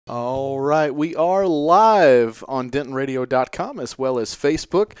All right, we are live on DentonRadio.com as well as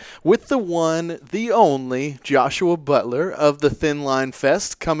Facebook with the one, the only Joshua Butler of the Thin Line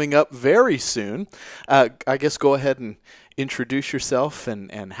Fest coming up very soon. I guess go ahead and introduce yourself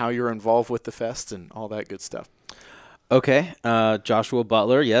and how you're involved with the fest and all that good stuff. Okay, Joshua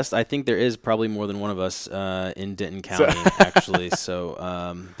Butler. Yes, I think there is probably more than one of us in Denton County, actually.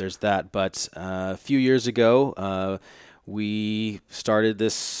 So there's that. But a few years ago, we started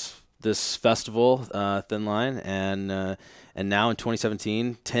this festival, Thin Line, and now in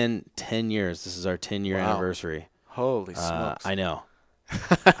 2017, 10 years. This is our 10-year anniversary. Holy smokes! I know.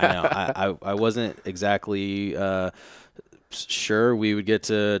 I wasn't exactly sure we would get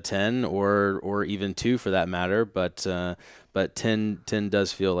to 10 or even 2 for that matter, but 10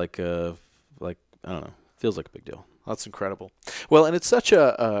 does feel like I don't know, feels like a big deal. That's incredible. Well, and it's such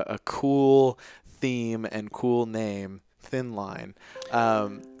a cool theme and cool name, Thin Line.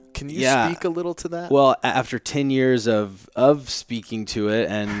 Can you speak a little to that? Well, after 10 years of speaking to it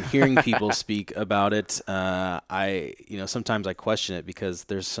and hearing people speak about it, sometimes I question it because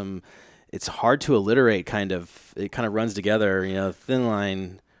it's hard to alliterate. It kind of runs together. Thin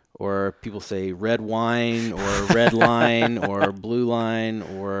line, or people say red wine, or red line, or blue line,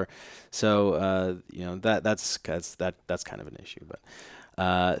 or so. That's kind of an issue, but.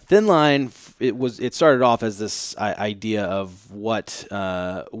 Thin Line, it started off as this idea of what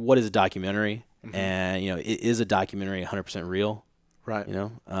is a documentary, and is a documentary 100% real, right?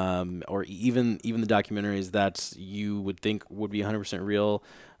 Or even the documentaries that you would think would be 100% real,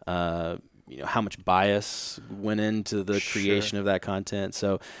 how much bias went into the creation of that content.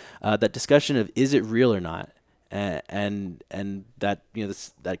 So that discussion of is it real or not. And that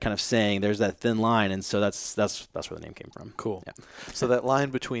that kind of saying, there's that thin line, and so that's where the name came from. Cool. Yeah. So that line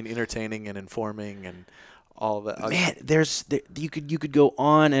between entertaining and informing and all that. Man, you could go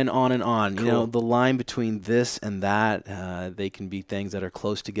on and on and on. Cool. The line between this and that, they can be things that are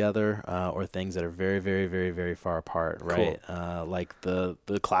close together, or things that are very, very, very, very far apart. Right. Cool. Like the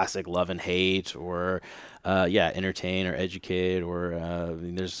classic love and hate, or entertain or educate, or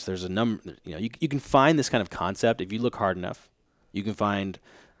there's a number. You can find this kind of concept if you look hard enough. You can find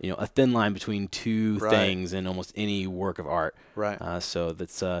a thin line between two things in almost any work of art. Right. So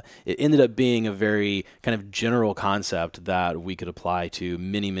that's it ended up being a very kind of general concept that we could apply to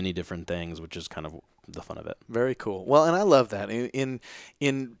many, many different things, which is kind of the fun of it. Very cool. Well, and I love that.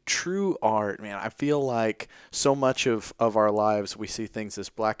 In true art, man, I feel like so much of our lives we see things as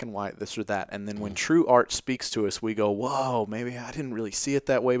black and white, this or that, and then when true art speaks to us, we go, whoa, maybe I didn't really see it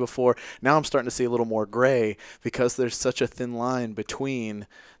that way before. Now I'm starting to see a little more gray because there's such a thin line between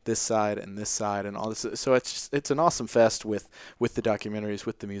this side and all this. So it's an awesome fest with the documentaries,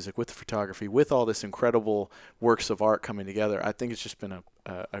 with the music, with the photography, with all this incredible works of art coming together. I think it's just been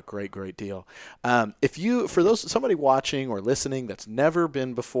a great deal. For somebody watching or listening that's never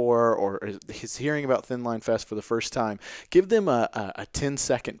been before or is hearing about Thin Line Fest for the first time, give them a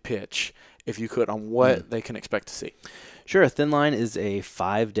 10-second pitch, if you could, on what they can expect to see. Sure. Thin Line is a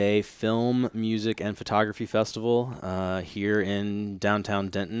 5-day film, music, and photography festival here in downtown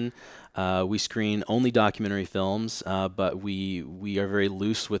Denton. We screen only documentary films, but we are very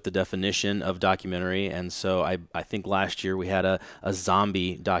loose with the definition of documentary. And so I think last year we had a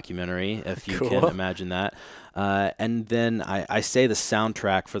zombie documentary, if you can imagine that. And then I say the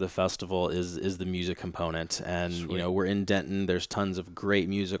soundtrack for the festival is the music component. And, Sweet. We're in Denton. There's tons of great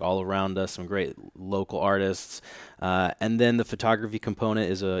music all around us, some great local artists. And then the photography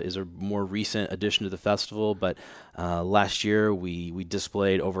component is a more recent addition to the festival. But last year we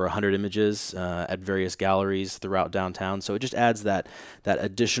displayed over 100 images at various galleries throughout downtown. So it just adds that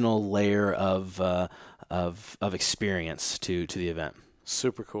additional layer of experience to the event.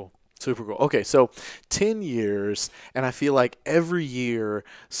 Super cool. Super cool. Okay, so 10 years, and I feel like every year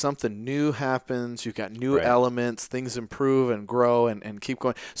something new happens. You've got new elements, things improve and grow and keep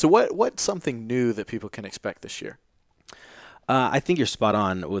going. So what's something new that people can expect this year? I think you're spot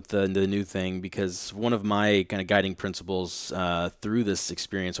on with the new thing, because one of my kind of guiding principles through this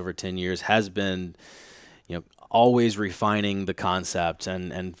experience over 10 years has been, always refining the concept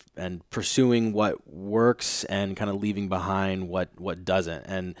and pursuing what works and kind of leaving behind what doesn't.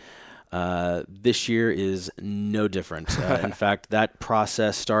 And this year is no different. In fact, that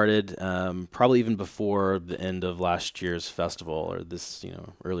process started probably even before the end of last year's festival, or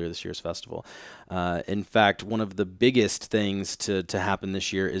earlier this year's festival. In fact, one of the biggest things to happen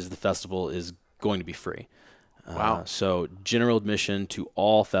this year is the festival is going to be free. Wow. So general admission to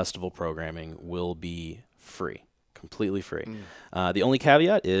all festival programming will be free, completely free. The only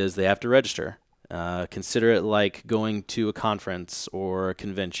caveat is they have to register. Consider it like going to a conference or a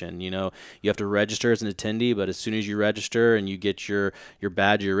convention. You have to register as an attendee, but as soon as you register and you get your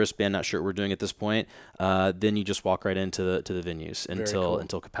badge or your wristband, not sure what we're doing at this point, then you just walk right into the venues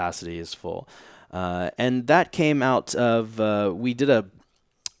until capacity is full. And that came out of we did an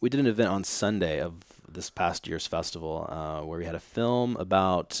event on Sunday of this past year's festival where we had a film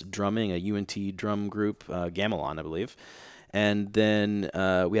about drumming, a UNT drum group, Gamelan, I believe. And then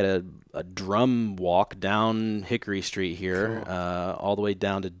we had a drum walk down Hickory Street here, all the way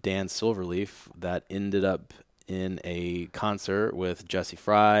down to Dan Silverleaf, that ended up in a concert with Jesse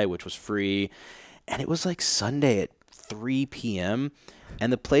Fry, which was free. And it was like Sunday at 3 p.m.,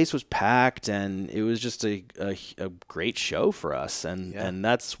 and the place was packed, and it was just a great show for us. And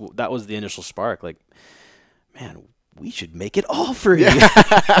that was the initial spark. Like, man, we should make it all free.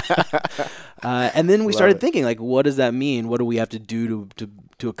 And then we started thinking, like, what does that mean? What do we have to do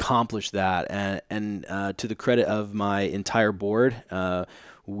to accomplish that? And to the credit of my entire board,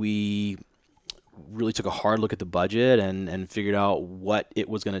 we really took a hard look at the budget and figured out what it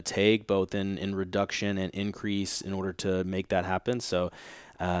was going to take, both in reduction and increase, in order to make that happen. So,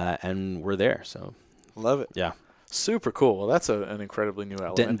 and we're there. So, love it. Yeah. Super cool. Well, that's an incredibly new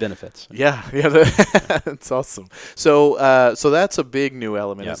element. Denton benefits. Yeah, that's awesome. So that's a big new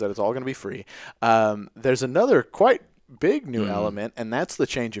element, is that it's all going to be free. There's another quite big new element, and that's the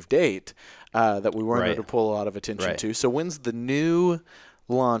change of date that we weren't able to pull a lot of attention to. So when's the new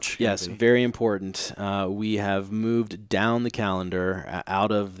launch? Yes, very important. We have moved down the calendar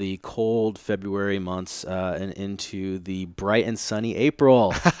out of the cold February months and into the bright and sunny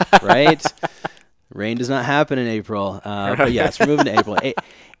April, right? Rain does not happen in April, but yes, we're moving to April.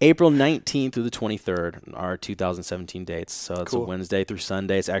 April 19th through the 23rd, our 2017 dates. So it's a Wednesday through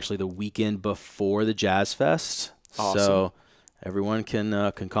Sunday. It's actually the weekend before the Jazz Fest. Awesome. So everyone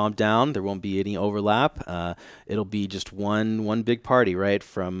can calm down. There won't be any overlap. It'll be just one big party, right,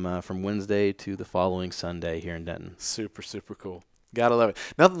 from Wednesday to the following Sunday here in Denton. Super, super cool. Gotta love it.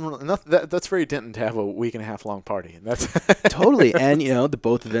 Nothing. That's very Denton to have a week and a half long party, and that's totally. And the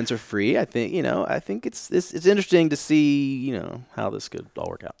both events are free. I think it's interesting to see how this could all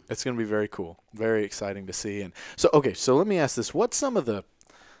work out. It's going to be very cool, very exciting to see. And so let me ask this: what's some of the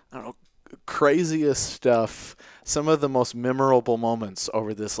craziest stuff? Some of the most memorable moments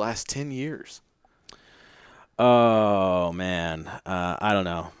over this last 10 years? Oh man, I don't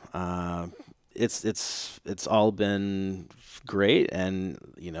know. It's all been great, and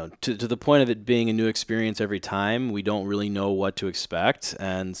to the point of it being a new experience every time. We don't really know what to expect,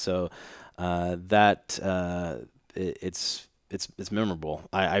 and so it's memorable.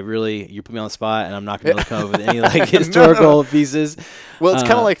 I really, you put me on the spot, and I'm not going to come up with any historical pieces. Well, it's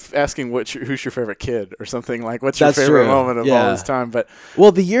kind of like asking who's your favorite kid or something. Like, what's your favorite moment of all this time? But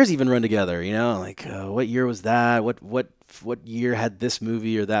the years even run together. What year was that? What year had this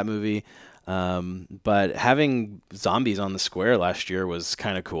movie or that movie? But having zombies on the square last year was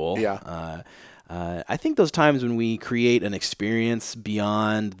kind of cool. Yeah. I think those times when we create an experience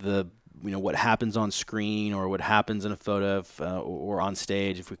beyond the what happens on screen or what happens in a photo or on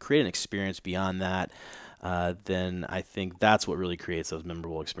stage, if we create an experience beyond that, then I think that's what really creates those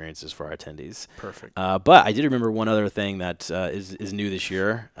memorable experiences for our attendees. Perfect. But I did remember one other thing that is new this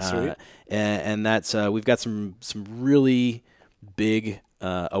year, Sweet. And that's we've got some really big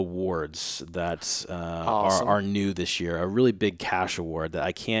awards that awesome. are new this year. A really big cash award that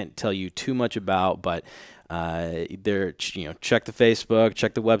I can't tell you too much about, but check the Facebook,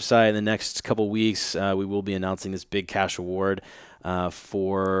 check the website. In the next couple weeks, we will be announcing this big cash award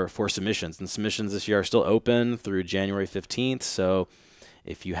for submissions. And submissions this year are still open through January 15th. So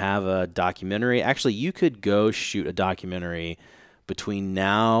if you have a documentary, actually you could go shoot a documentary between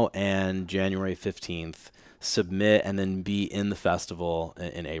now and January 15th. Submit and then be in the festival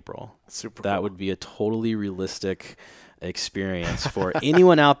in April. Super. That cool. would be a totally realistic experience for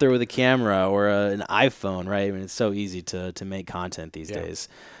anyone out there with a camera or an iPhone, right? I mean, it's so easy to make content these days.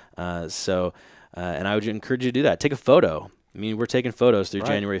 And I would encourage you to do that. Take a photo. I mean, we're taking photos through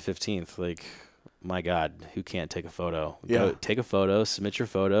January 15th. Like, my God, who can't take a photo? Yeah. Go take a photo, submit your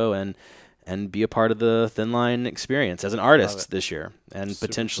photo, and be a part of the Thin Line experience as an artist this year, and Super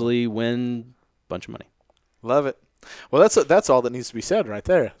potentially win a bunch of money. Love it. Well, that's all that needs to be said right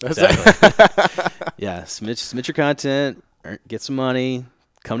there. Exactly. Yeah, submit your content, get some money,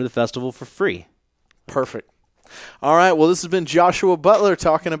 come to the festival for free. Perfect. All right. Well, this has been Joshua Butler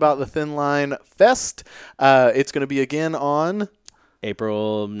talking about the Thin Line Fest. It's going to be again on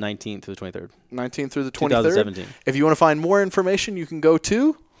April 19th through the 23rd. 19th through the 23rd. 2017. If you want to find more information, you can go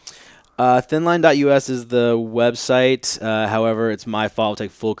to Thinline.us is the website. However, it's my fault. I'll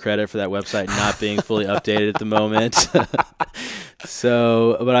take full credit for that website not being fully updated at the moment.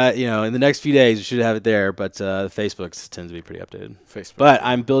 So, but in the next few days, we should have it there. But Facebook tends to be pretty updated. Facebook. But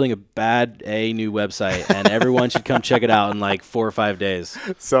I'm building a new website, and everyone should come check it out in like 4 or 5 days.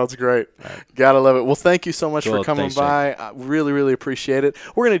 Sounds great. Right. Gotta love it. Well, thank you so much Cool. for coming Thanks, by. I really, really appreciate it.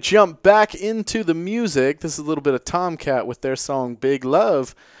 We're going to jump back into the music. This is a little bit of Tomcat with their song Big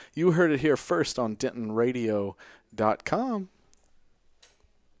Love. You heard it here first on DentonRadio.com.